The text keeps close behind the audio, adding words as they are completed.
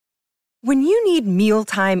When you need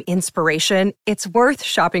mealtime inspiration, it's worth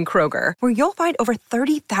shopping Kroger, where you'll find over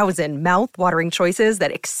 30,000 mouth-watering choices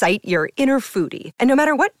that excite your inner foodie. And no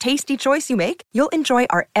matter what tasty choice you make, you'll enjoy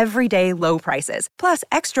our everyday low prices, plus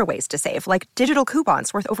extra ways to save, like digital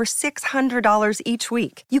coupons worth over $600 each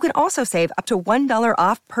week. You can also save up to $1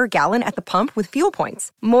 off per gallon at the pump with fuel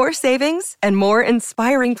points. More savings and more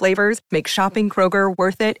inspiring flavors make shopping Kroger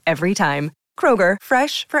worth it every time. Kroger,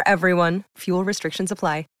 fresh for everyone. Fuel restrictions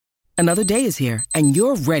apply. Another day is here, and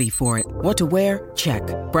you're ready for it. What to wear? Check.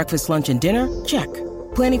 Breakfast, lunch, and dinner? Check.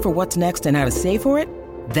 Planning for what's next and how to save for it?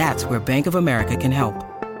 That's where Bank of America can help.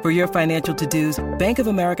 For your financial to-dos, Bank of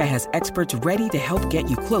America has experts ready to help get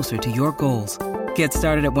you closer to your goals. Get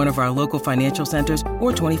started at one of our local financial centers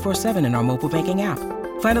or 24/7 in our mobile banking app.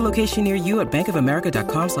 Find a location near you at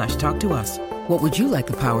bankofamerica.com/talktous. What would you like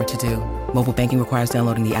the power to do? Mobile banking requires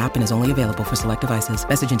downloading the app and is only available for select devices.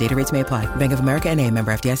 Message and data rates may apply. Bank of America N.A.,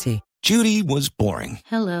 member FDIC. Judy was boring.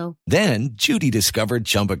 Hello. Then Judy discovered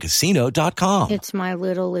ChumbaCasino.com. It's my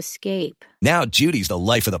little escape. Now Judy's the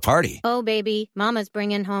life of the party. Oh, baby, mama's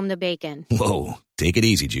bringing home the bacon. Whoa, take it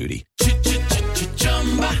easy, Judy.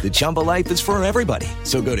 The Chumba life is for everybody.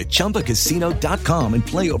 So go to ChumbaCasino.com and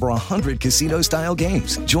play over 100 casino-style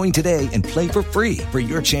games. Join today and play for free for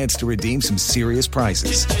your chance to redeem some serious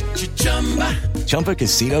prizes.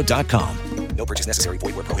 ChumbaCasino.com. No purchase necessary.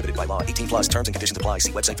 Void where prohibited by law. 18 plus terms and conditions apply.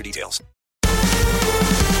 See website for details.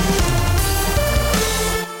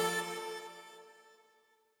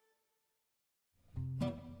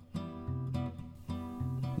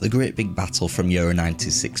 The great big battle from Euro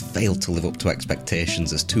 96 failed to live up to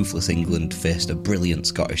expectations as toothless England faced a brilliant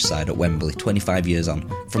Scottish side at Wembley 25 years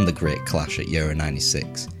on from the great clash at Euro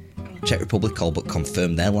 96. Czech Republic all but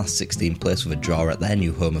confirmed their last 16 place with a draw at their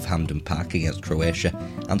new home of Hampden Park against Croatia,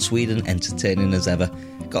 and Sweden, entertaining as ever,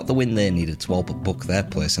 got the win they needed to all but book their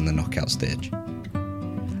place in the knockout stage.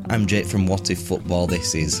 I'm Jake from What If Football.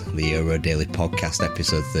 This is the Euro Daily Podcast,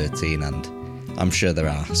 episode 13, and I'm sure there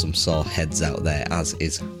are some sore heads out there, as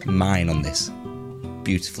is mine on this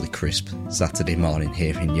beautifully crisp Saturday morning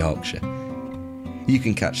here in Yorkshire. You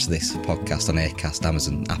can catch this podcast on Acast,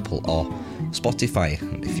 Amazon, Apple or Spotify,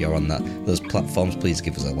 and if you're on those platforms, please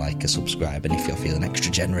give us a like, a subscribe, and if you're feeling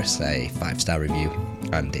extra generous, a 5-star review,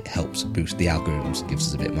 and it helps boost the algorithms, gives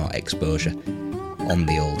us a bit more exposure on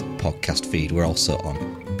the old podcast feed. We're also on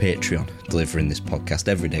Patreon, delivering this podcast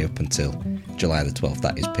every day up until July the 12th.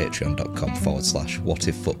 That is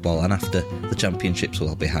patreon.com/whatiffootball, and after the championships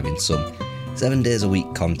we'll be having some 7 days a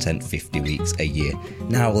week content, 50 weeks a year.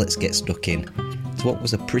 Now let's get stuck in to what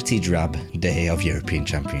was a pretty drab day of European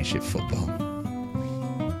Championship football.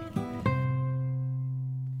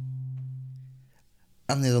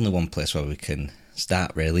 And there's only one place where we can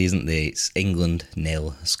start, really, isn't there? It's England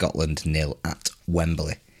 0, Scotland 0 at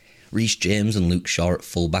Wembley. Reece James and Luke Shaw at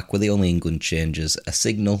fullback were the only England changes. A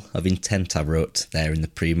signal of intent, I wrote there in the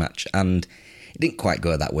pre-match, and it didn't quite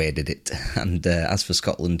go that way, did it? And as for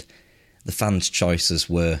Scotland, the fans' choices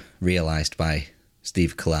were realised by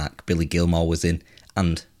Steve Clarke. Billy Gilmore was in,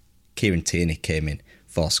 and Kieran Tierney came in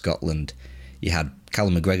for Scotland. You had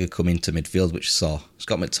Callum McGregor come into midfield, which saw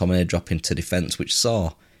Scott McTominay drop into defence, which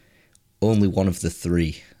saw only one of the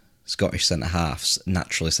three Scottish centre-halves,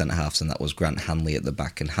 naturally centre-halves, and that was Grant Hanley at the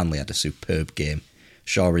back, and Hanley had a superb game,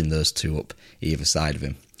 shoring those two up either side of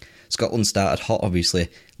him. Scotland started hot, obviously.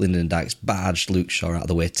 Lyndon Dykes barged Luke Shaw out of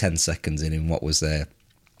the way 10 seconds in what was a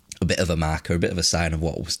bit of a marker, a bit of a sign of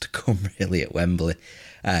what was to come, really, at Wembley.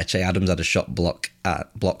 Che Adams had a shot blocked,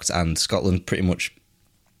 and Scotland pretty much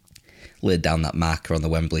laid down that marker on the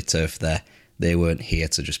Wembley turf there. They weren't here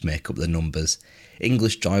to just make up the numbers.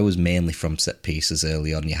 English joy was mainly from set pieces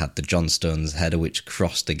early on. You had the John Stones header which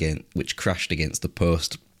crashed against the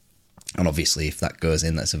post, and obviously if that goes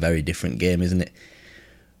in, that's a very different game, isn't it?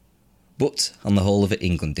 But on the whole of it,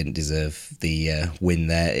 England didn't deserve the win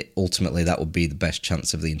there. Ultimately, that would be the best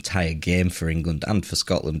chance of the entire game for England and for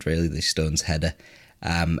Scotland, really, the Stones header.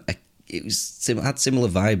 It had similar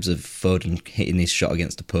vibes of Foden hitting his shot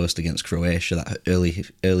against the post against Croatia, that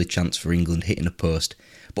early chance for England hitting a post.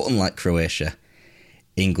 But unlike Croatia,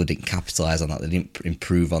 England didn't capitalise on that. They didn't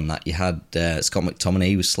improve on that. You had Scott McTominay.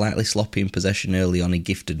 He was slightly sloppy in possession early on. He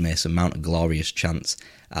gifted Mason Mount a glorious chance,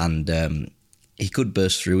 and he could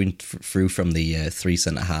burst through from the three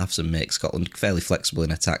centre-halves and make Scotland fairly flexible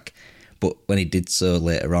in attack. But when he did so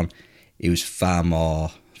later on, he was far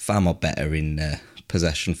more better in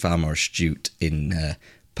possession, far more astute in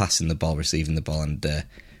passing the ball, receiving the ball, and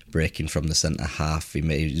breaking from the centre-half. He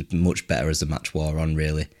was much better as the match wore on,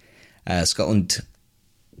 really. Scotland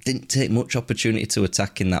didn't take much opportunity to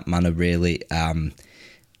attack in that manner, really.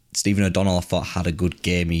 Stephen O'Donnell, I thought, had a good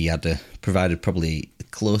game. He had provided probably the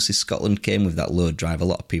closest Scotland came with that low drive. A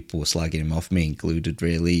lot of people were slagging him off, me included,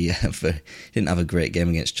 really. He didn't have a great game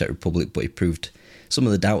against Czech Republic, but he proved some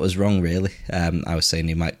of the doubters wrong, really. I was saying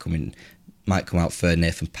he might come out for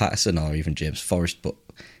Nathan Patterson or even James Forrest, but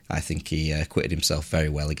I think he acquitted himself very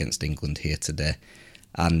well against England here today.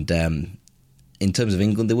 And in terms of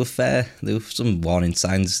England, they were fair. There were some warning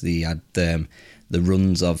signs. They had the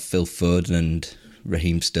runs of Phil Foden and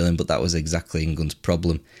Raheem Sterling, but that was exactly England's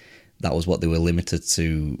problem. That was what they were limited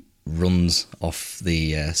to, runs off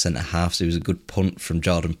the centre half. So it was a good punt from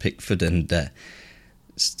Jordan Pickford, and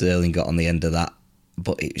Sterling got on the end of that.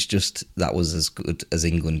 But it was just, that was as good as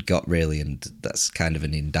England got, really, and that's kind of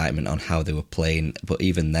an indictment on how they were playing. But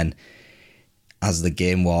even then, as the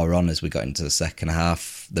game wore on, as we got into the second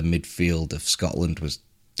half, the midfield of Scotland was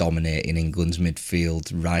dominating England's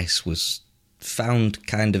midfield. Rice was found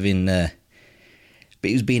kind of in... but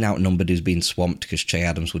he was being outnumbered, he was being swamped because Che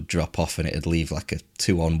Adams would drop off and it'd leave like a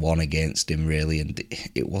 2-on-1 against him, really. And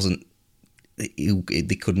it wasn't...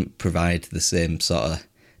 They couldn't provide the same sort of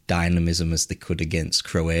dynamism as they could against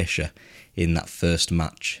Croatia in that first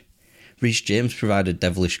match. Reece James provided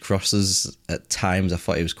devilish crosses at times. I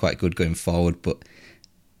thought he was quite good going forward, but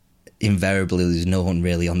invariably there's no one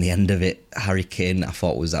really on the end of it. Harry Kane, I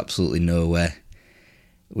thought, was absolutely nowhere,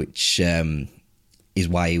 which is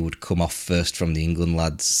why he would come off first from the England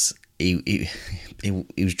lads. He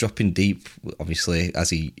was dropping deep, obviously, as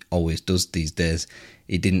he always does these days.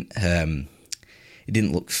 He didn't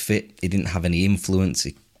look fit. He didn't have any influence.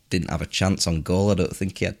 He didn't have a chance on goal. I don't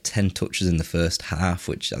think he had 10 touches in the first half,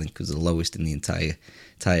 which I think was the lowest in the entire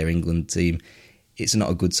England team. It's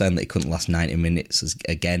not a good sign that he couldn't last 90 minutes.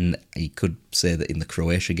 Again, you could say that in the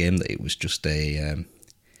Croatia game that it was just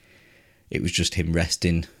him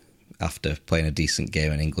resting after playing a decent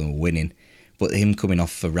game and England were winning. But him coming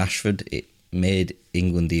off for Rashford, it made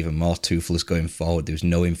England even more toothless going forward. There was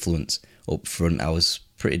no influence up front. I was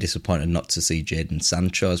pretty disappointed not to see Jadon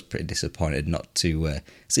Sancho. I was pretty disappointed not to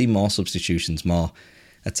see more substitutions, more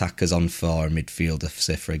attackers on for a midfielder,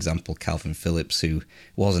 say for example Calvin Phillips, who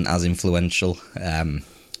wasn't as influential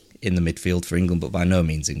in the midfield for England, but by no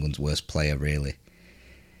means England's worst player, really.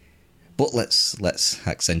 But let's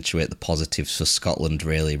accentuate the positives for Scotland,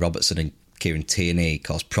 really. Robertson and Kieran Tierney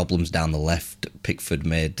caused problems down the left. Pickford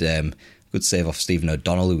made a good save off Stephen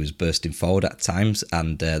O'Donnell, who was bursting forward at times,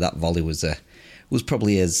 and that volley was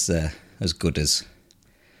probably as good as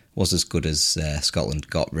Scotland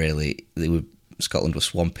got, really. Scotland were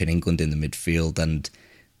swamping England in the midfield, and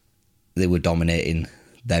they were dominating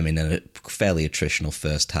them in a fairly attritional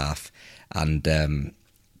first half. And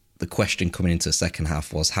the question coming into the second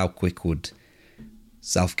half was, how quick would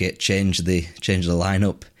Southgate change the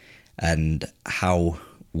lineup, and how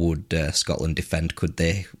would Scotland defend? Could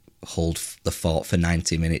they hold the fort for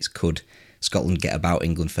 90 minutes? Could Scotland get about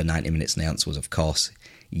England for 90 minutes? And the answer was, of course,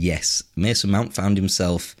 yes. Mason Mount found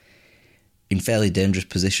himself in fairly dangerous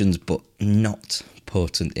positions, but not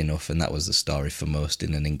potent enough, and that was the story for most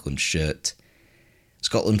in an England shirt.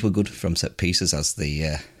 Scotland were good from set pieces, as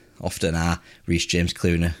they often are. Reece James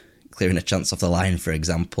clearing a chance off the line, for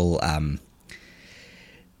example.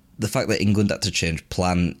 The fact that England had to change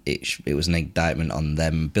plan, it was an indictment on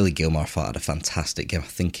them. Billy Gilmour, I thought, had a fantastic game. I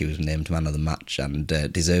think he was named man of the match, and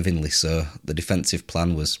deservingly so. The defensive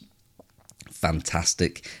plan was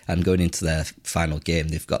fantastic, and going into their final game,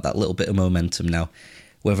 they've got that little bit of momentum now.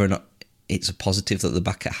 Whether or not it's a positive that they're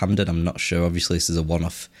back at Hampden, I'm not sure. Obviously, this is a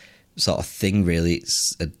one-off sort of thing, really.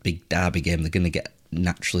 It's a big derby game. They're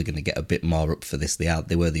naturally going to get a bit more up for this.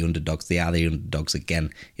 They were the underdogs. They are the underdogs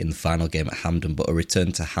again in the final game at Hampden. But a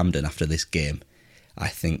return to Hampden after this game, I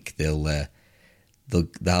think they'll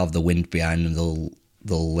have the wind behind them.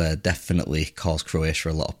 They'll definitely cause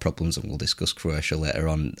Croatia a lot of problems, and we'll discuss Croatia later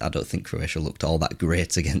on. I don't think Croatia looked all that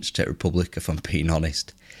great against Czech Republic, if I'm being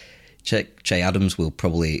honest. Che Adams will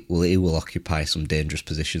occupy some dangerous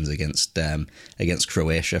positions against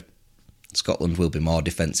Croatia. Scotland will be more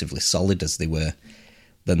defensively solid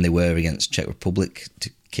than they were against Czech Republic.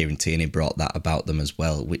 Kieran Tierney brought that about them as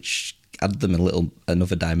well, which added them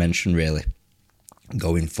another dimension, really,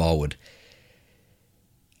 going forward.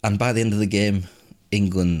 And by the end of the game,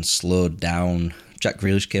 England slowed down. Jack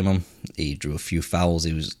Grealish came on. He drew a few fouls.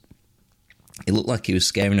 It looked like he was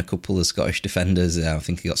scaring a couple of Scottish defenders. I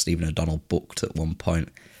think he got Stephen O'Donnell booked at one point.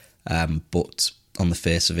 But on the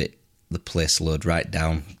face of it, the play slowed right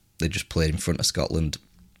down. They just played in front of Scotland,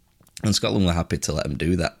 and Scotland were happy to let them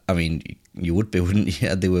do that. I mean, you would be, wouldn't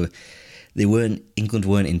you? England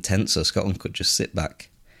weren't intense, so Scotland could just sit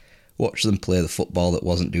back, watch them play the football that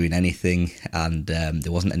wasn't doing anything, and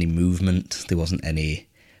there wasn't any movement, there wasn't any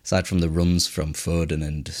aside from the runs from Foden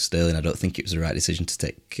and Sterling, I don't think it was the right decision to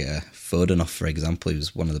take Foden off, for example. He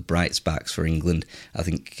was one of the bright sparks for England. I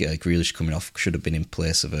think Grealish coming off should have been in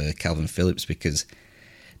place of Calvin Phillips, because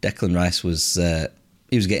Declan Rice was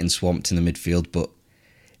he was getting swamped in the midfield, but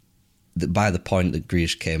by the point that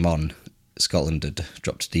Grealish came on, Scotland had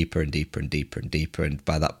dropped deeper and deeper and deeper and deeper, and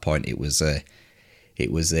by that point it was a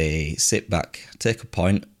sit back, take a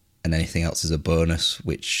point, and anything else is a bonus,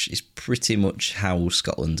 which is pretty much how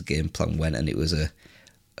Scotland's game plan went, and it was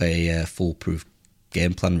a foolproof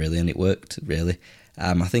game plan, really, and it worked, really.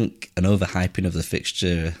 I think an overhyping of the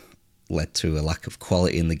fixture led to a lack of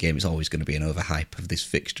quality in the game. It's always going to be an overhype of this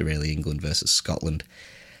fixture, really, England versus Scotland.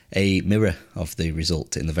 A mirror of the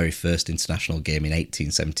result in the very first international game in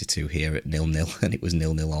 1872 here at 0-0, and it was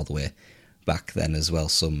 0-0 all the way back then as well,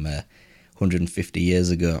 some 150 years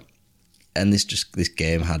ago. And this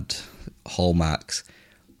game had hallmarks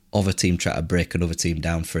of a team trying to break another team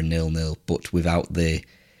down for a 0-0, but without the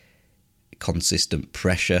consistent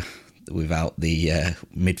pressure, without the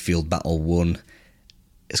midfield battle won.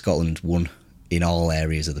 Scotland won in all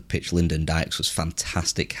areas of the pitch. Lyndon Dykes was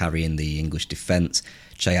fantastic harrying the English defence.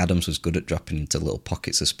 Che Adams was good at dropping into little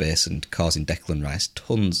pockets of space and causing Declan Rice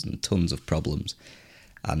tons and tons of problems.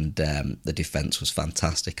 And the defence was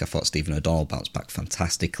fantastic. I thought Stephen O'Donnell bounced back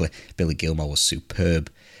fantastically. Billy Gilmour was superb.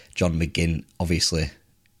 John McGinn, obviously,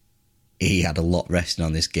 he had a lot resting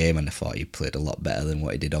on this game, and I thought he played a lot better than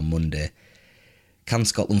what he did on Monday. Can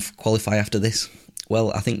Scotland qualify after this?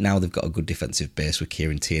 Well, I think now they've got a good defensive base with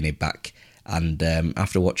Kieran Tierney back. And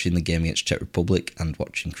after watching the game against Czech Republic and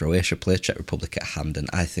watching Croatia play Czech Republic at Hampden,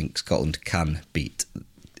 I think Scotland can beat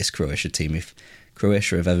this Croatia team. If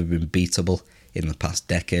Croatia have ever been beatable in the past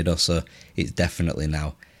decade or so, it's definitely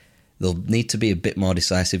now. They'll need to be a bit more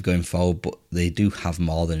decisive going forward, but they do have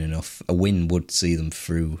more than enough. A win would see them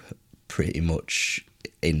through pretty much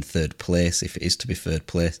in third place. If it is to be third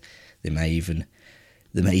place, they may even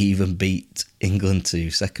beat England to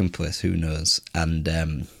second place, who knows.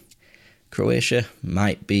 And Croatia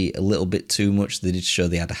might be a little bit too much. They did show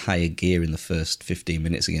they had a higher gear in the first 15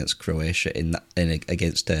 minutes against Croatia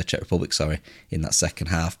against Czech Republic, in that second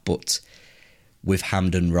half. But with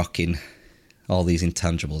Hampden rocking all these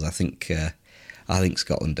intangibles, I think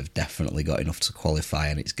Scotland have definitely got enough to qualify,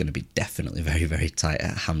 and it's going to be definitely very, very tight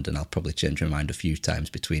at Hampden. I'll probably change my mind a few times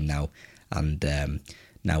between now and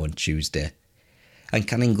Tuesday. And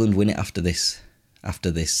can England win it after this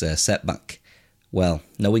setback? Well,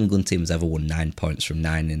 no England team has ever won 9 points from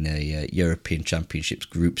 9 in the European Championships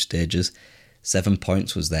group stages. 7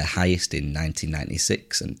 points was their highest in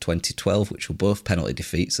 1996 and 2012, which were both penalty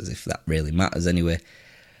defeats, as if that really matters anyway.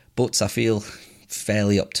 But I feel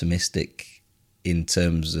fairly optimistic in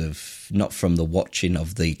terms of, not from the watching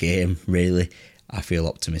of the game, really. I feel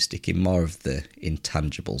optimistic in more of the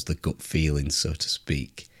intangibles, the gut feelings, so to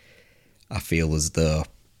speak. I feel as though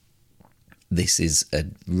this is a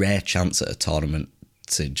rare chance at a tournament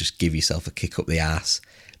to just give yourself a kick up the arse,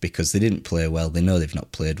 because they didn't play well, they know they've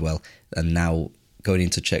not played well, and now going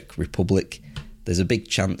into Czech Republic, there's a big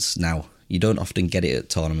chance now. You don't often get it at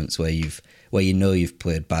tournaments where you know you've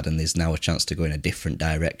played bad and there's now a chance to go in a different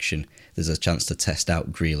direction. There's a chance to test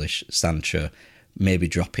out Grealish, Sancho, maybe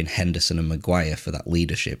drop in Henderson and Maguire for that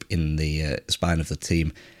leadership in the spine of the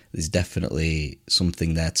team. There's definitely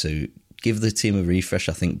something there to give the team a refresh.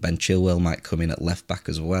 I think Ben Chilwell might come in at left back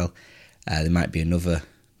as well. There might be another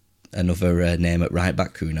name at right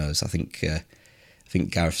back. Who knows? I think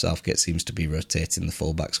Gareth Southgate seems to be rotating the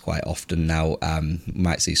fullbacks quite often now.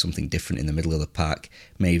 Might see something different in the middle of the park.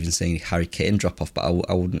 May even see Harry Kane drop off, but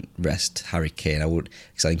I wouldn't rest Harry Kane.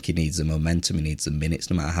 Because I think he needs the momentum, he needs the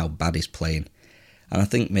minutes, no matter how bad he's playing. And I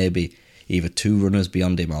think maybe either two runners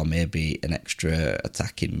beyond him, or maybe an extra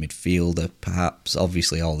attacking midfielder, perhaps.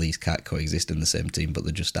 Obviously, all these can't coexist in the same team, but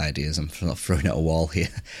they're just ideas. I'm not throwing at a wall here.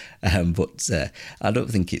 But I don't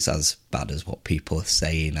think it's as bad as what people are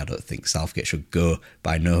saying. I don't think Southgate should go,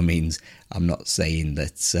 by no means. I'm not saying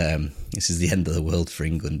that this is the end of the world for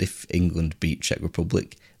England. If England beat Czech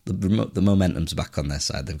Republic, the momentum's back on their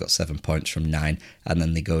side. They've got 7 points from 9, and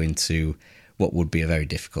then they go into what would be a very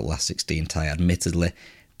difficult last 16 tie, admittedly.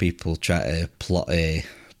 People try to plot a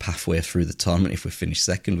pathway through the tournament if we finish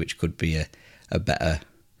second, which could be a better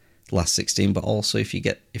last 16. But also, if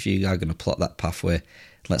you are going to plot that pathway,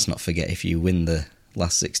 let's not forget, if you win the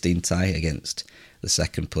last 16 tie against the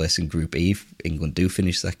second place in Group E, if England do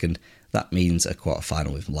finish second, that means a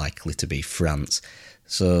quarter-final is likely to be France.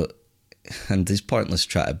 So, and it's pointless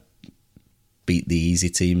try to beat the easy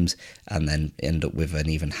teams and then end up with an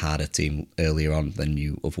even harder team earlier on than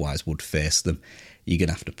you otherwise would face them. you're going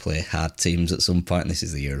to have to play hard teams at some point. This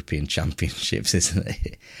is the European Championships, isn't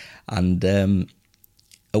it? And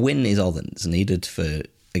a win is all that's needed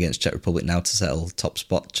against Czech Republic now to settle top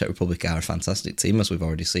spot. Czech Republic are a fantastic team, as we've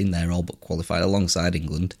already seen. They're all but qualified alongside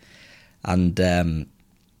England. And the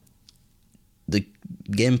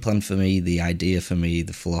game plan for me, the idea for me,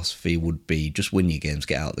 the philosophy would be just win your games,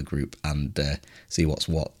 get out of the group and see what's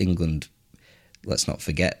what. England, let's not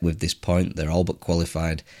forget, with this point, they're all but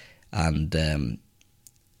qualified. And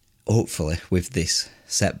hopefully with this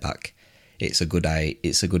setback, it's a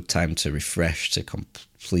good time to refresh, to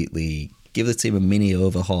completely give the team a mini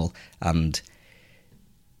overhaul. And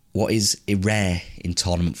what is rare in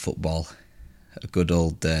tournament football, a good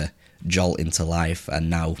old jolt into life, and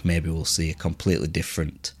now maybe we'll see a completely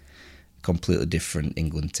different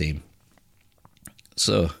England team.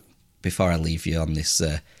 So before I leave you on this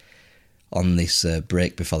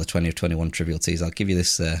break before the 2021 Trivial Tease, I'll give you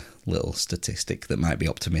this little statistic that might be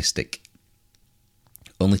optimistic.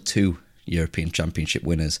 Only 2 European Championship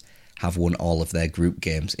winners have won all of their group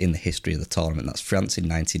games in the history of the tournament. That's France in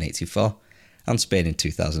 1984 and Spain in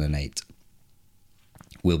 2008.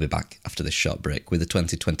 We'll be back after this short break with the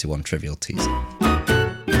 2021 Trivial Tease.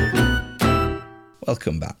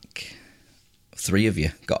 Welcome back. 3 of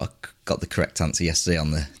you got the correct answer yesterday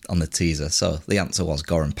on the teaser. So the answer was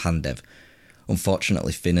Goran Pandev.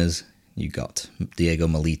 Unfortunately, Finners, you got Diego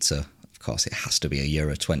Milito. Of course, it has to be a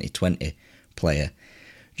Euro 2020 player.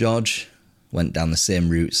 George went down the same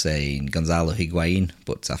route, saying Gonzalo Higuain,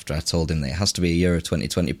 but after I told him that it has to be a Euro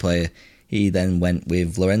 2020 player, he then went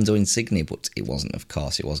with Lorenzo Insigne, but it wasn't, of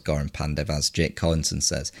course. It was Goran Pandev, as Jake Collinson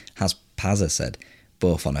says. As Pazza said,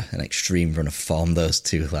 both on an extreme run of form, those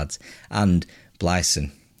 2 lads. And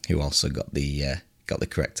Blyson, who also got the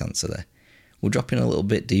correct answer there. We'll drop in a little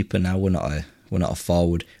bit deeper now. We're not a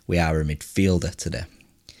forward. We are a midfielder today.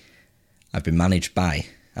 I've been managed by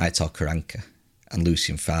Aitor Karanka and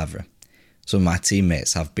Lucien Favre. Some of my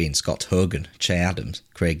teammates have been Scott Hogan, Che Adams,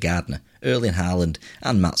 Craig Gardner, Erling Haaland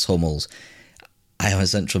and Mats Hummels. I am a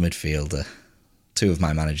central midfielder. 2 of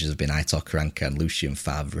my managers have been Aitor Karanka and Lucien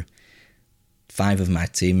Favre. 5 of my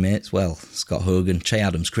teammates, well, Scott Hogan, Che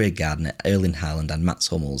Adams, Craig Gardner, Erling Haaland and Mats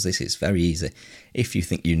Hummels. This is very easy. If you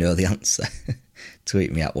think you know the answer,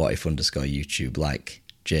 tweet me at whatif_YouTube like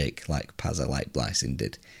Jake, like Pazza, like Blyson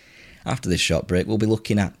did. After this short break, we'll be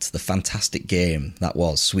looking at the fantastic game that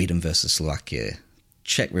was Sweden versus Slovakia,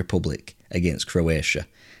 Czech Republic against Croatia,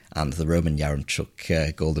 and the Roman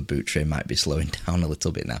Yaremchuk Golden Boot train might be slowing down a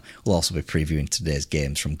little bit now. We'll also be previewing today's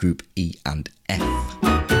games from Group E and F.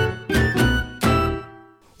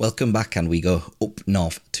 Welcome back, and we go up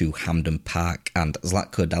north to Hampden Park, and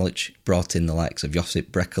Zlatko Dalic brought in the likes of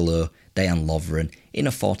Josip Brekalo, Dejan Lovren in a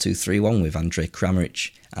 4-2-3-1 with Andrej Kramaric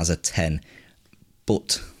as a 10.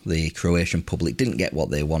 But the Croatian public didn't get what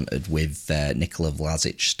they wanted with Nikola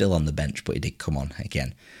Vlasic still on the bench, but he did come on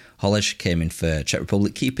again. Holeš came in for Czech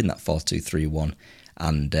Republic, keeping that 4-2-3-1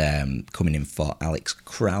 and coming in for Alex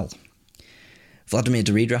Kral. Vladimir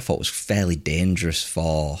Darida I thought was fairly dangerous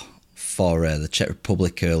for the Czech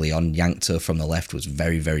Republic early on. Jankto from the left was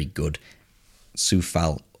very, very good.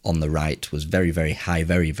 Soufal on the right was very, very high,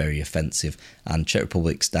 very, very offensive. And Czech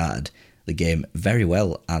Republic started the game very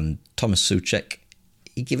well. And Thomas Souček,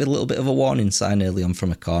 he gave it a little bit of a warning sign early on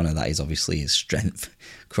from a corner. That is obviously his strength.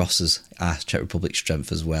 Crosses are Czech Republic's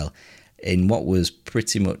strength as well. In what was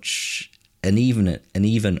pretty much an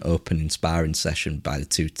even opening sparring session by the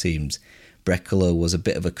 2 teams, Brekalo was a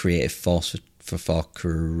bit of a creative force for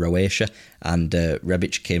Croatia, and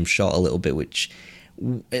Rebic came short a little bit, which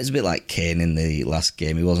is a bit like Kane in the last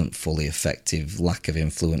game. He wasn't fully effective, lack of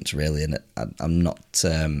influence really, and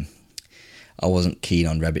I wasn't keen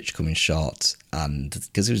on Rebic coming short, and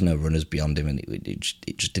because there was no runners beyond him, and it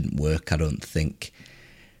just didn't work, I don't think.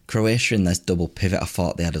 Croatia in this double pivot, I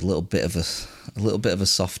thought they had a little bit of a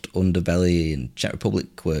soft underbelly, and Czech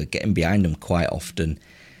Republic were getting behind them quite often,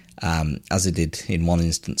 as they did in one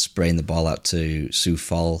instance, spraying the ball out to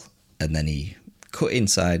Soufal, and then he cut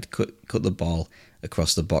inside, cut the ball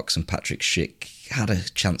across the box, and Patrick Schick had a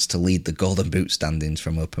chance to lead the Golden Boot standings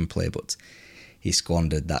from open play, but he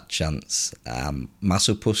squandered that chance.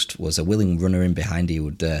 Masopust was a willing runner in behind. He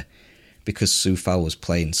would, because Soufal was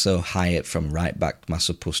playing so high up from right back,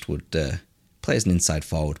 Masopust would play as an inside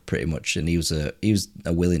forward pretty much, and he was a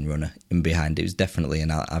willing runner in behind. It was definitely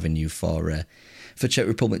an avenue for Czech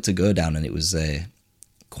Republic to go down, and it was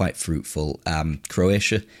quite fruitful.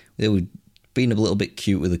 Croatia, they were being a little bit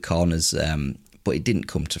cute with the corners, but it didn't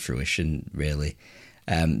come to fruition really.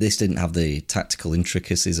 This didn't have the tactical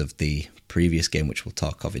intricacies of the previous game, which we'll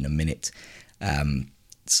talk of in a minute.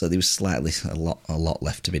 So there was a lot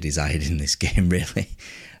left to be desired in this game, really.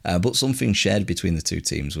 But something shared between the two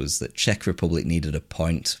teams was that Czech Republic needed a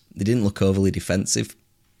point. They didn't look overly defensive.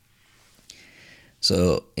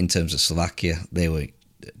 So in terms of Slovakia, they were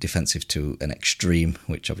defensive to an extreme,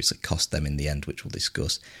 which obviously cost them in the end, which we'll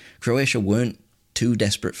discuss. Croatia weren't too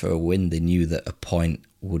desperate for a win. They knew that a point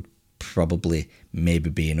would probably maybe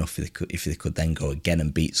be enough if they could then go again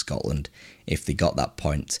and beat Scotland if they got that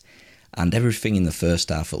point. And everything in the first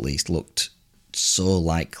half, at least, looked so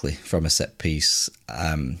likely from a set piece.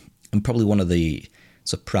 And probably one of the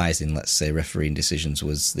surprising, let's say, refereeing decisions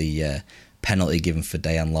was the penalty given for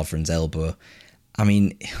Dejan Lovren's elbow. I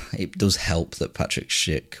mean, it does help that Patrick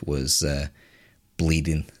Schick was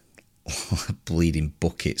bleeding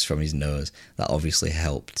buckets from his nose. That obviously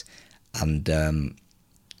helped. And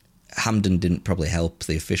Hampden didn't probably help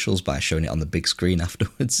the officials by showing it on the big screen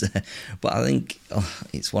afterwards. But I think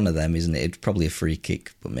it's one of them, isn't it? It's probably a free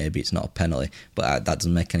kick, but maybe it's not a penalty. But that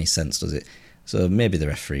doesn't make any sense, does it? So maybe the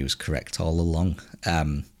referee was correct all along.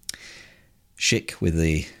 Schick with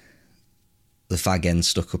the fag end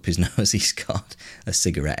stuck up his nose. He's got a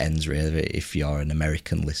cigarette ends, really. If you're an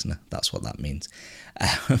American listener, that's what that means.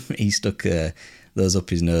 He stuck those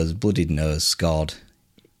up his nose, bloodied nose, scored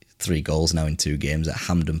 3 goals now in 2 games at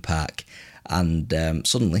Hampden Park. And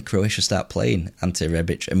suddenly Croatia start playing. Ante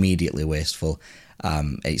Rebic immediately wasteful.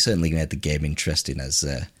 It certainly made the game interesting as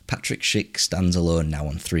Patrick Schick stands alone now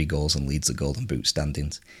on 3 goals and leads the Golden Boot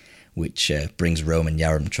standings, which brings Roman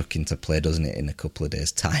Yaremchuk into play, doesn't it, in a couple of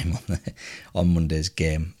days' time on Monday's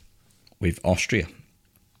game with Austria.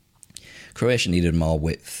 Croatia needed more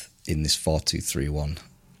width in this 4-2-3-1,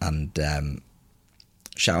 and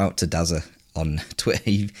shout out to Dazza on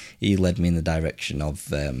Twitter. He led me in the direction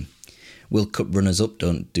of World Cup runners-up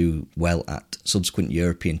don't do well at subsequent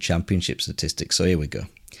European Championship statistics, so here we go.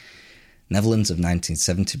 Netherlands of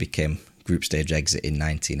 1970 became group stage exit in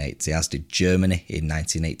 1980, as did Germany in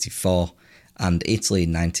 1984, and Italy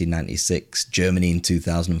in 1996, Germany in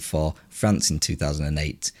 2004, France in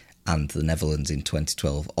 2008, and the Netherlands in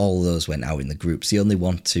 2012. All those went out in the groups. The only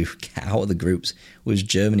one to get out of the groups was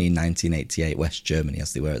Germany in 1988, West Germany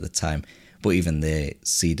as they were at the time, but even they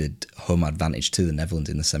ceded home advantage to the Netherlands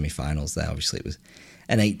in the semi-finals there. Obviously it was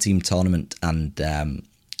an 8-team tournament, and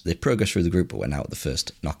they progressed through the group but went out at the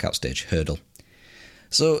first knockout stage hurdle.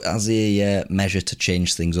 So as a measure to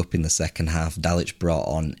change things up in the second half, Dalic brought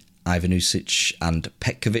on Ivanušić and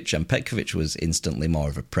Petkovic was instantly more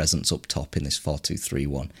of a presence up top in this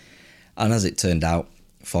 4-2-3-1. And as it turned out,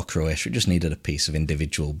 for Croatia, it just needed a piece of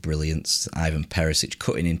individual brilliance. Ivan Perisic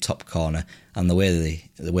cutting in top corner, and the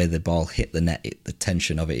way the ball hit the net, the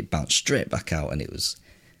tension of it bounced straight back out, and it was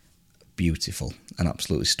beautiful, an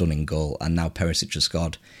absolutely stunning goal. And now Perisic has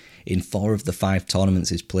scored in 4 of the 5 tournaments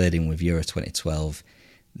he's played in with Euro 2012.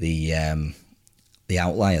 The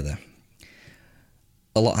outlier there.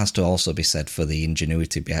 A lot has to also be said for the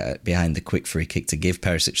ingenuity behind the quick free kick to give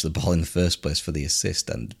Perisic the ball in the first place for the assist,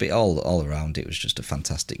 and all around it was just a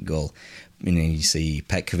fantastic goal. You see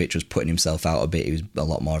Petkovic was putting himself out a bit, he was a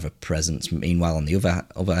lot more of a presence. Meanwhile, on the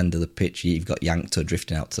other end of the pitch, you've got Jankto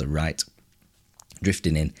drifting out to the right.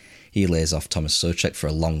 Drifting in, he lays off Thomas Souček for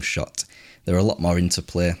a long shot. There are a lot more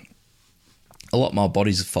interplay, a lot more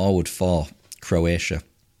bodies forward for Croatia,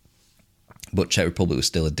 but Czech Republic was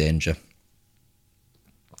still a danger.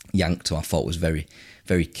 Jankto, I thought, was very,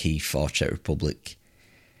 very key for Czech Republic.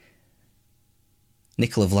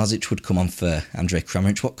 Nikola Vlasic would come on for Andrej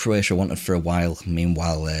Kramaric, what Croatia wanted for a while.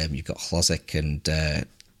 Meanwhile, you've got Hlozek and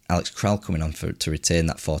Alex Kral coming on to retain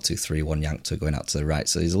that 4-2-3-1, Jankto going out to the right.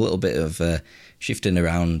 So there's a little bit of shifting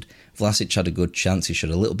around. Vlasic had a good chance, he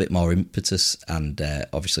showed a little bit more impetus, and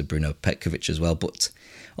obviously Bruno Petkovic as well, but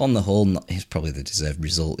on the whole, it's probably the deserved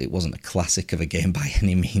result. It wasn't a classic of a game by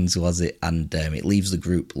any means, was it? And it leaves the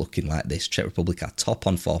group looking like this. Czech Republic are top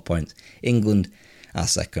on 4 points. England are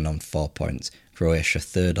second on 4 points. Croatia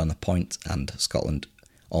third on a point. And Scotland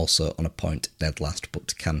also on a point, dead last,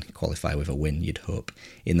 but can qualify with a win, you'd hope,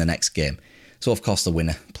 in the next game. So, of course, the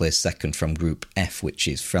winner plays second from Group F, which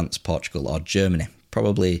is France, Portugal or Germany.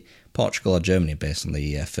 Probably Portugal or Germany based on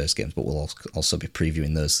the first games, but we'll also be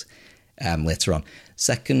previewing those later on.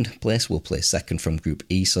 Second place will play second from Group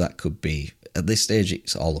E, so that could be, at this stage,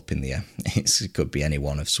 it's all up in the air. It could be any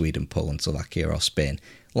one of Sweden, Poland, Slovakia or Spain.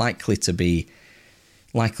 Likely to be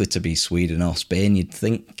Sweden or Spain, you'd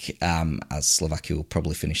think, as Slovakia will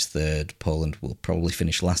probably finish third, Poland will probably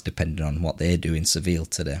finish last, depending on what they do in Seville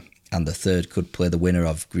today. And the third could play the winner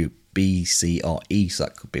of Group B, C or E, so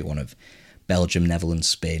that could be one of Belgium, Netherlands,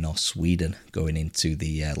 Spain or Sweden going into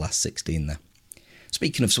the last 16 there.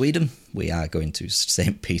 Speaking of Sweden, we are going to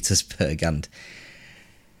St. Petersburg, and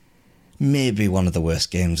maybe one of the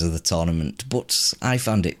worst games of the tournament, but I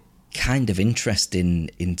found it kind of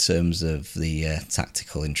interesting in terms of the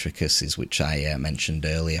tactical intricacies, which I mentioned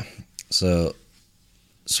earlier. So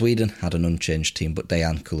Sweden had an unchanged team, but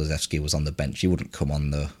Dejan Kulusevski was on the bench. He wouldn't come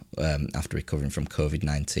on though after recovering from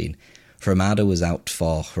COVID-19. Hromada was out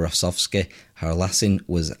for Hrosovsky. Harlasin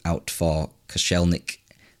was out for Koscielnik,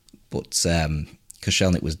 but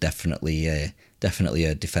Koscielnik was definitely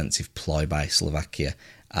a defensive ploy by Slovakia,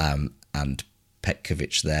 and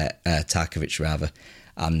Petkovic there, Tarkovic rather,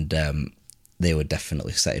 and they were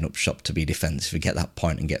definitely setting up shop to be defensive, get that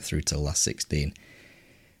point and get through to the last 16.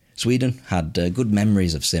 Sweden had good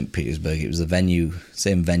memories of St. Petersburg. It was the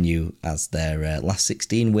same venue as their last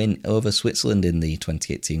 16 win over Switzerland in the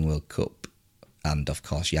 2018 World Cup. And of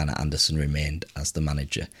course, Janne Andersson remained as the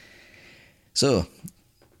manager. So,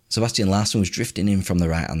 Sebastian Larsson was drifting in from the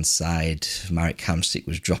right-hand side. Marek Hamsik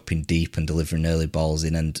was dropping deep and delivering early balls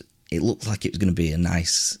in, and it looked like it was going to be a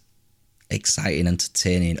nice, exciting,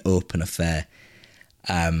 entertaining, open affair.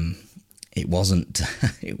 It wasn't.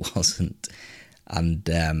 It wasn't. And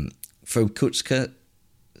for Kučka,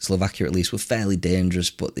 Slovakia at least were fairly dangerous,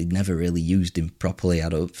 but they'd never really used him properly. I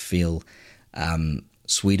don't feel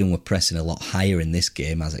Sweden were pressing a lot higher in this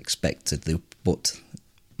game as expected, but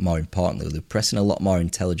more importantly, they were pressing a lot more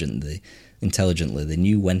intelligently. They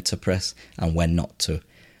knew when to press and when not to.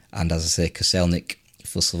 And as I say, Koscielnik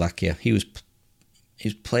for Slovakia, he was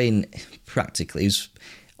playing practically. He was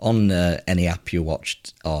on any app you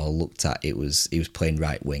watched or looked at, he was playing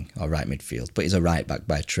right wing or right midfield, but he's a right back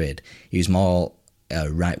by trade. He was more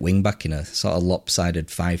right wing back in a sort of lopsided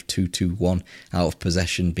 5-2-2-1 out of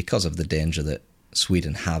possession because of the danger that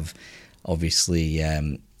Sweden have. Obviously,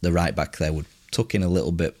 the right back there would tuck in a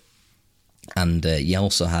little bit, and you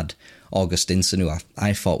also had Augustinsson, who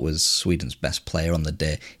I thought was Sweden's best player on the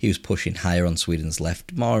day. He was pushing higher on Sweden's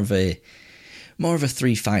left, more of a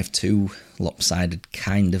 3-5-2 lopsided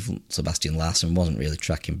kind of. Sebastian Larsson wasn't really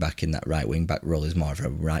tracking back in that right wing back role. He's more of a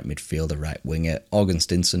right midfielder, right winger.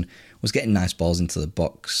 Augustinsson was getting nice balls into the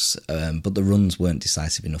box, but the runs weren't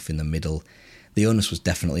decisive enough in the middle. The onus was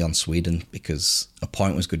definitely on Sweden because a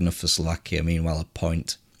point was good enough for Slovakia. Meanwhile, a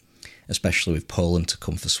point, especially with Poland to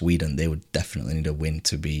come for Sweden, they would definitely need a win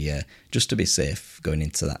to be just to be safe going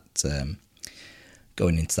into that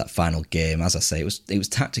final game. As I say, it was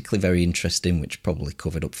tactically very interesting, which probably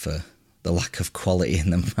covered up for the lack of quality in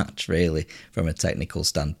the match, really, from a technical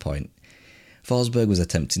standpoint. Forsberg was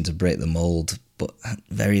attempting to break the mould, but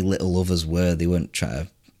very little others were. They weren't trying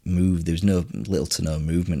to move. There was little to no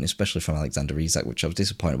movement, especially from Alexander Isak, which I was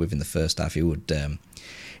disappointed with in the first half. He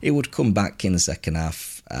would come back in the second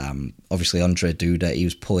half. Obviously, Andre Duda, he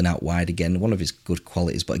was pulling out wide again, one of his good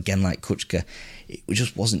qualities, but again, like Kučka, it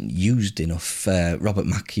just wasn't used enough. Robert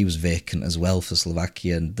Mackey was vacant as well for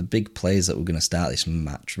Slovakia, and the big players that were going to start this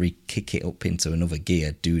match kick it up into another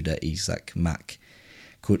gear, Duda, Isak, Mack,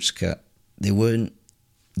 Kučka, they weren't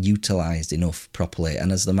utilised enough properly,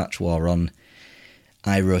 and as the match wore on,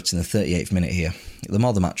 I wrote in the 38th minute here, the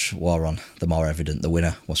more the match wore on, the more evident the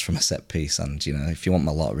winner was from a set piece. And, if you want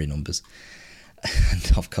my lottery numbers,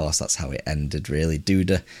 and of course that's how it ended, really.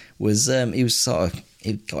 Duda was,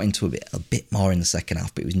 he got into a bit more in the second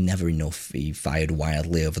half, but it was never enough. He fired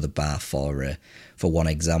wildly over the bar for one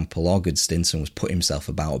example. Augustinsson was putting himself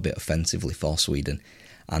about a bit offensively for Sweden.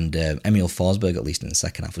 And Emil Forsberg, at least in the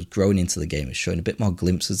second half, was growing into the game, was showing a bit more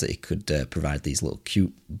glimpses that he could provide these little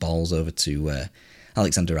cute balls over to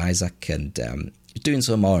Alexander Isak, and doing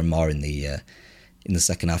so more and more in the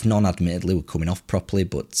second half. None, admittedly, were coming off properly,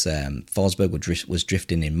 but Forsberg was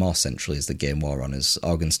drifting in more centrally as the game wore on, as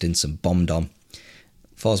Augustinsson bombed on.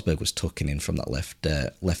 Forsberg was tucking in from that left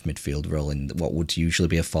midfield role in what would usually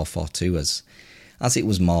be a 4-4-2, as it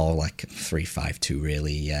was more like a 3-5-2,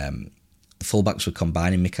 really. The fullbacks were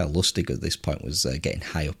combining. Mikael Lustig at this point was getting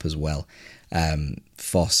high up as well,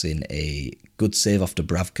 forcing a good save off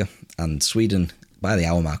Dubravka, and Sweden, by the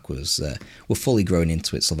hour mark, were fully growing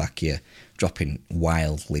into it. Slovakia dropping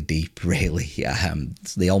wildly deep, really.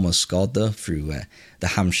 They almost scored, though, through the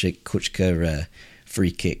Hamsik Kučka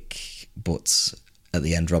free kick, but at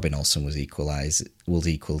the end, Robin Olsen was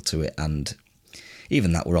equal to it, and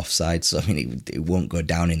even that were offside, so I mean, it won't go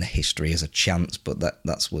down in the history as a chance, but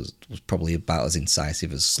that was probably about as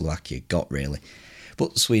incisive as Slovakia got, really.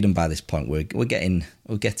 But Sweden, by this point, we're getting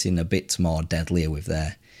a bit more deadlier with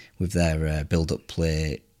their build-up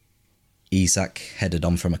play. Isak headed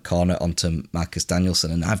on from a corner onto Marcus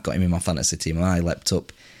Danielsson, and I've got him in my fantasy team, and I leapt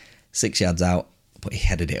up 6 yards out, but he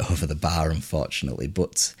headed it over the bar, unfortunately.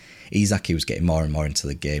 But Isak, he was getting more and more into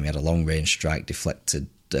the game. He had a long-range strike, deflected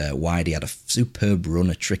wide. He had a superb run,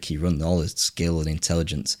 a tricky run, all his skill and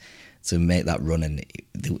intelligence to make that run, and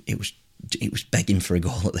it was begging for a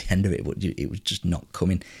goal at the end of it, but it was just not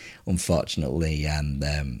coming, unfortunately.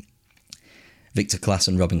 And Victor Klaas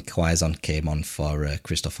and Robin Quaison came on for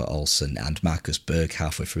Christopher Olsen and Marcus Berg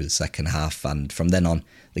halfway through the second half, and from then on,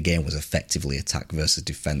 the game was effectively attack versus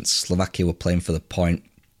defence. Slovakia were playing for the point.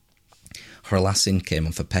 Hrlasin came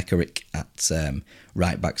on for Pekarik at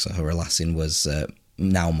right back, so Hrlasin was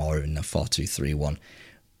now more in a 4-2-3-1.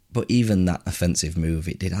 But even that offensive move,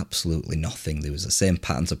 it did absolutely nothing. There was the same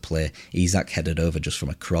pattern to play. Isak headed over just from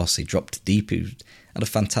a cross. He dropped deep. He had a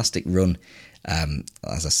fantastic run,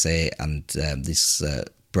 as I say, and this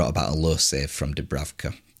brought about a low save from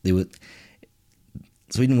Dubravka.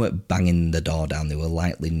 Sweden weren't banging the door down, they were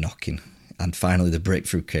lightly knocking. And finally the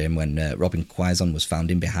breakthrough came when Robin Quaison was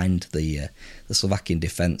found in behind the Slovakian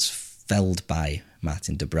defence, felled by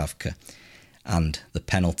Martin Dubravka. And the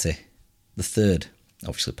penalty, the third,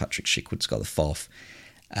 obviously Patrick Schick would score the fourth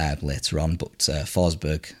later on, but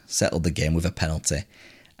Forsberg settled the game with a penalty.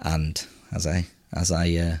 And as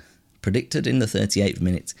I predicted in the 38th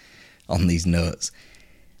minute on these notes,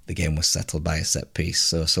 the game was settled by a set piece.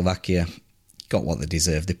 So Slovakia got what they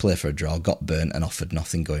deserved. They played for a draw, got burnt and offered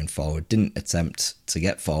nothing going forward. Didn't attempt to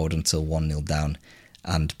get forward until 1-0 down.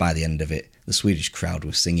 And by the end of it, the Swedish crowd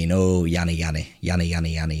was singing, "Oh, Yanni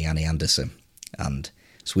Andersson." And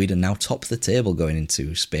Sweden now top the table going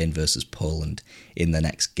into Spain versus Poland in the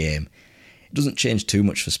next game. It doesn't change too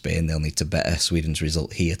much for Spain. They'll need to better Sweden's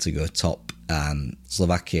result here to go top.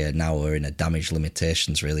 Slovakia now are in a damage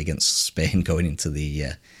limitations really against Spain going into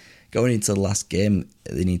the last game.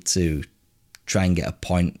 They need to try and get a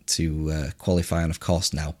point to qualify, and of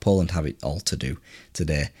course now Poland have it all to do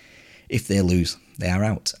today. If they lose, they are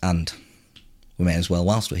out, and we may as well,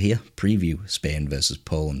 whilst we're here, preview Spain versus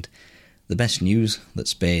Poland. The best news that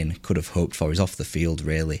Spain could have hoped for is off the field,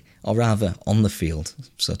 really, or rather on the field,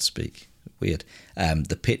 so to speak. Weird.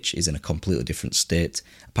 The pitch is in a completely different state.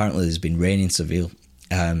 Apparently there's been rain in Seville,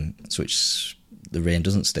 which the rain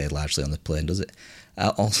doesn't stay largely on the plane, does it?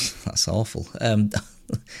 That's awful.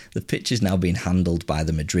 The pitch is now being handled by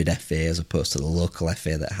the Madrid FA as opposed to the local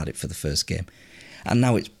FA that had it for the first game. And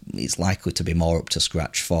now it's likely to be more up to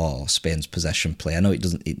scratch for Spain's possession play. I know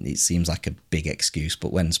it seems like a big excuse,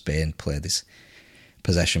 but when Spain play this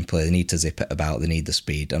possession play, they need to zip it about, they need the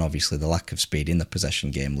speed, and obviously the lack of speed in the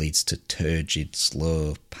possession game leads to turgid,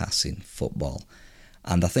 slow passing football.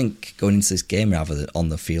 And I think going into this game, rather than on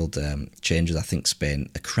the field changes, I think Spain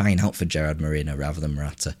are crying out for Gerard Moreno rather than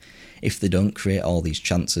Morata. If they don't create all these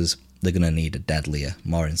chances, they're going to need a deadlier,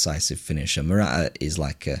 more incisive finisher. Morata is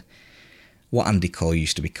like what Andy Cole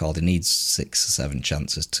used to be called. He needs 6 or 7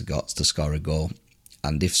 chances to score a goal.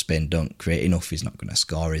 And if Spain don't create enough, he's not going to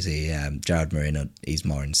score, is he? Gerard Moreno, he's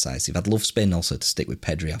more incisive. I'd love Spain also to stick with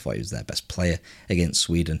Pedri. I thought he was their best player against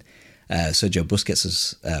Sweden. Sergio Busquets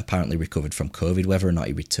has apparently recovered from COVID. Whether or not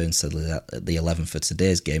he returns to the 11 for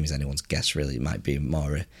today's game is anyone's guess, really. It might be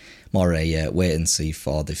more a wait and see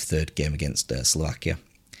for the third game against Slovakia.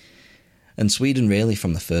 And Sweden, really,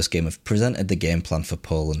 from the first game, have presented the game plan for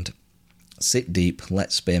Poland. Sit deep,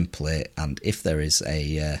 let Spain play, and if there is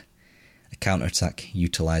a counter-attack,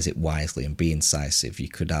 utilise it wisely and be incisive. You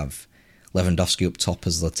could have Lewandowski up top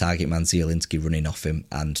as the target man, Zielinski running off him,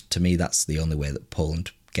 and to me that's the only way that Poland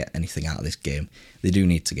get anything out of this game. They do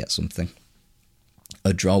need to get something.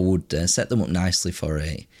 A draw would set them up nicely for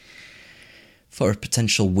a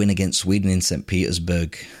potential win against Sweden in St.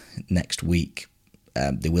 Petersburg next week.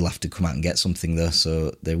 They will have to come out and get something though,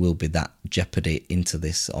 so there will be that jeopardy into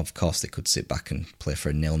this. Of course, they could sit back and play for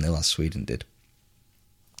a 0-0 as Sweden did.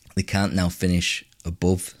 They can't now finish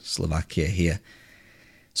above Slovakia here,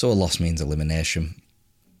 so a loss means elimination.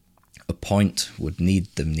 A point would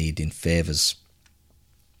need them needing favours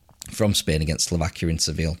from Spain against Slovakia in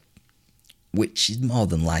Seville, which is more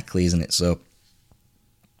than likely, isn't it? So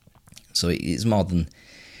it's more than...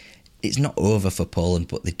 It's not over for Poland,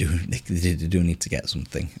 but they do need to get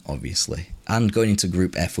something, obviously. And going into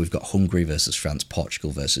Group F, we've got Hungary versus France,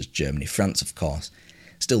 Portugal versus Germany. France, of course,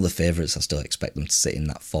 still the favourites. I still expect them to sit in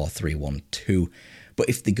that 4-3-1-2. But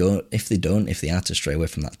if they are to stray away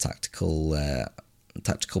from that tactical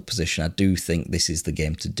position, I do think this is the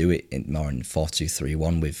game to do it more in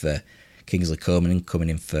 4-2-3-1 with Kingsley Coman coming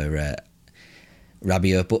in for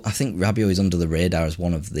Rabiot. But I think Rabiot is under the radar as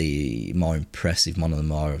one of the more impressive, one of the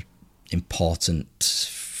more important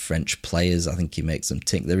French players. I think he makes them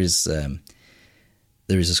tick. There is a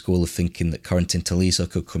school of thinking that Corentin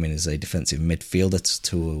Tolisso could come in as a defensive midfielder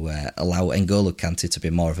to allow N'Golo Kante to be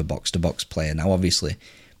more of a box-to-box player. Now, obviously,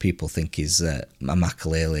 people think his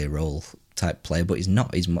Makelele role type player, but he's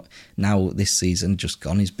not. He's now this season just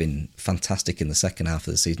gone. He's been fantastic in the second half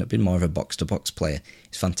of the season. He's been more of a box-to-box player.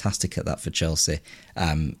 He's fantastic at that for Chelsea.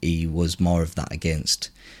 He was more of that against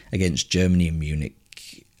Germany and Munich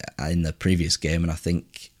in the previous game, and I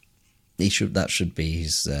think that should be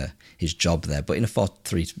his job there. But in a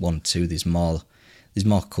 4-3-1-2, there's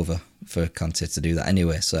more cover for Kante to do that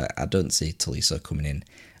anyway. So I don't see Tolisso coming in.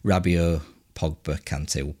 Rabiot, Pogba,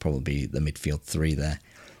 Kante will probably be the midfield three there.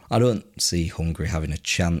 I don't see Hungary having a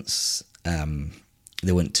chance.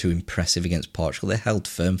 They weren't too impressive against Portugal. They held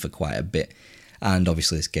firm for quite a bit. And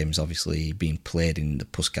obviously this game is obviously being played in the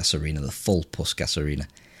Puskas Arena, the full Puskas Arena.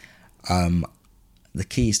 The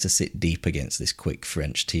key is to sit deep against this quick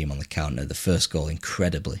French team on the counter. The first goal,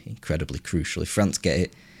 incredibly crucial. If France get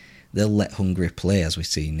it, they'll let Hungary play, as we've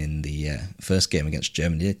seen in the first game against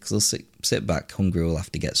Germany, because they'll sit back. Hungary will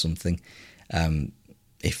have to get something.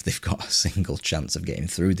 If they've got a single chance of getting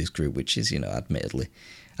through this group, which is, admittedly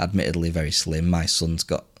very slim. My son's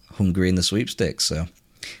got Hungary in the sweepstakes, so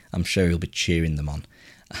I'm sure he'll be cheering them on.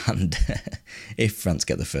 And if France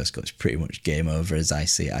get the first goal, it's pretty much game over as I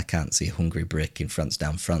see it. I can't see Hungary breaking France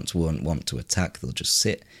down. France won't want to attack. They'll just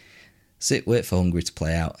sit, wait for Hungary to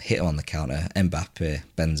play out, hit them on the counter. Mbappe,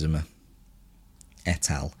 Benzema, et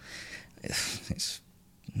al. That's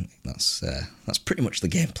pretty much the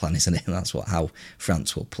game plan, isn't it? That's how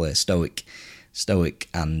France will play. Stoic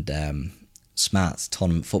and smart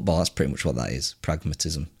tournament football. That's pretty much what that is.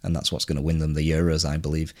 Pragmatism, and that's what's going to win them the Euros, I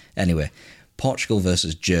believe. Anyway, Portugal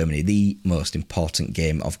versus Germany, the most important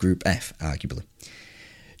game of Group F, arguably.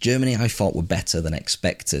 Germany, I thought, were better than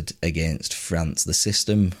expected against France. The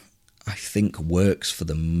system, I think, works for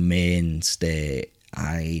the mainstay.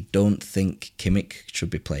 I don't think Kimmich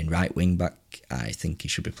should be playing right wing back. I think he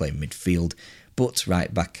should be playing midfield. But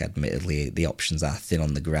right back, admittedly, the options are thin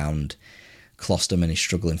on the ground. Klosterman is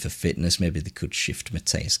struggling for fitness. Maybe they could shift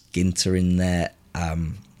Matthias Ginter in there.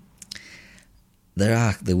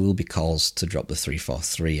 There will be calls to drop the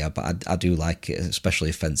 3-4-3, but I do like it, especially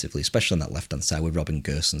offensively, especially on that left-hand side with Robin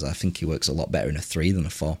Gosens. I think he works a lot better in a 3 than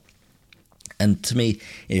a 4. And to me,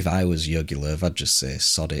 if I was Jogi Löw, I'd just say,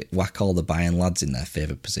 sod it, whack all the Bayern lads in their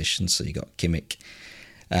favoured positions. So you got Kimmich.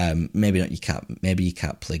 Maybe you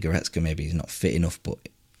can't play Goretzka, maybe he's not fit enough, but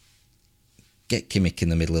get Kimmich in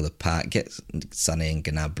the middle of the park, get Sané and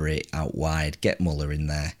Gnabry out wide, get Muller in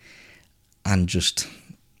there, and just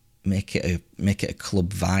make it a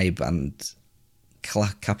club vibe and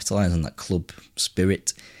capitalise on that club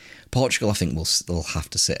spirit. Portugal, I think, they'll have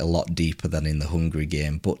to sit a lot deeper than in the Hungary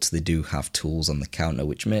game, but they do have tools on the counter,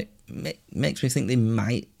 which makes me think they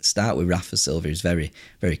might start with Rafa Silva. He's very,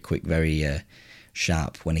 very quick, very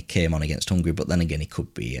sharp when he came on against Hungary, but then again, he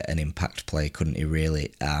could be an impact player, couldn't he,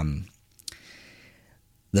 really?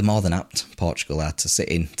 They're more than apt, Portugal are, to sit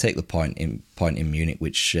in, take the point in Munich,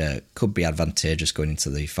 which could be advantageous going into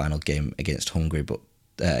the final game against Hungary, but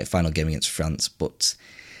final game against France, but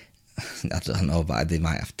I don't know, but they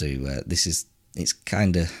might have to. It's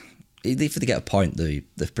kind of, if they get a point, they're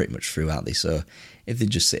pretty much through, aren't they? So if they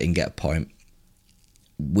just sit and get a point,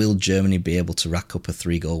 will Germany be able to rack up a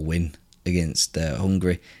 3-goal win against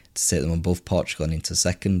Hungary to take them above Portugal and into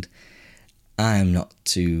second? I'm not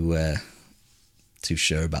too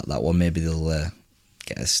sure about that one. Maybe they'll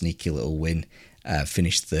get a sneaky little win,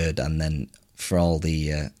 finish third, and then for all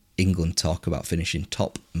the England talk about finishing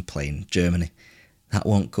top and playing Germany, that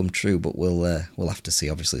won't come true, but we'll have to see.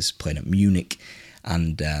 Obviously, it's playing at Munich,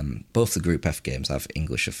 and both the Group F games have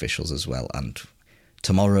English officials as well. And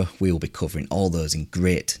tomorrow we will be covering all those in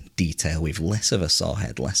great detail with less of a sore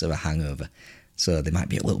head, less of a hangover. So there might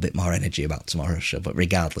be a little bit more energy about tomorrow's show, but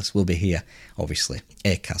regardless, we'll be here, obviously.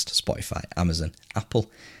 Acast, Spotify, Amazon, Apple.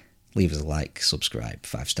 Leave us a like, subscribe,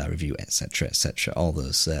 5-star review, etc., etc. All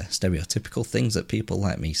those stereotypical things that people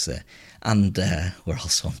like me say. And we're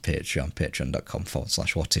also on Patreon,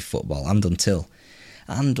 patreon.com/whatiffootball.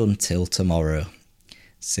 And until tomorrow,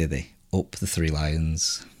 say they up the 3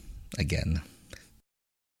 Lions again.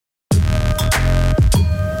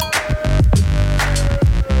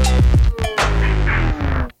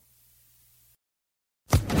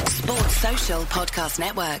 Sports Social Podcast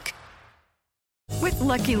Network. With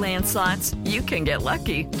Lucky Land Slots, you can get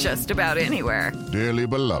lucky just about anywhere. Dearly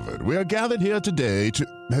beloved, we are gathered here today to...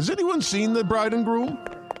 Has anyone seen the bride and groom?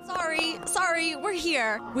 Sorry, we're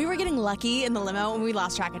here. We were getting lucky in the limo and we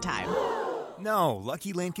lost track of time. No,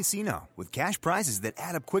 Lucky Land Casino, with cash prizes that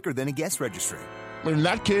add up quicker than a guest registry. In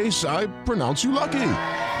that case, I pronounce you lucky.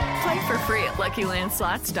 Play for free at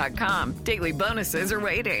LuckyLandSlots.com. Daily bonuses are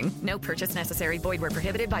waiting. No purchase necessary. Void where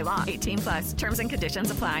prohibited by law. 18+. Terms and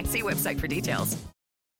conditions apply. See website for details.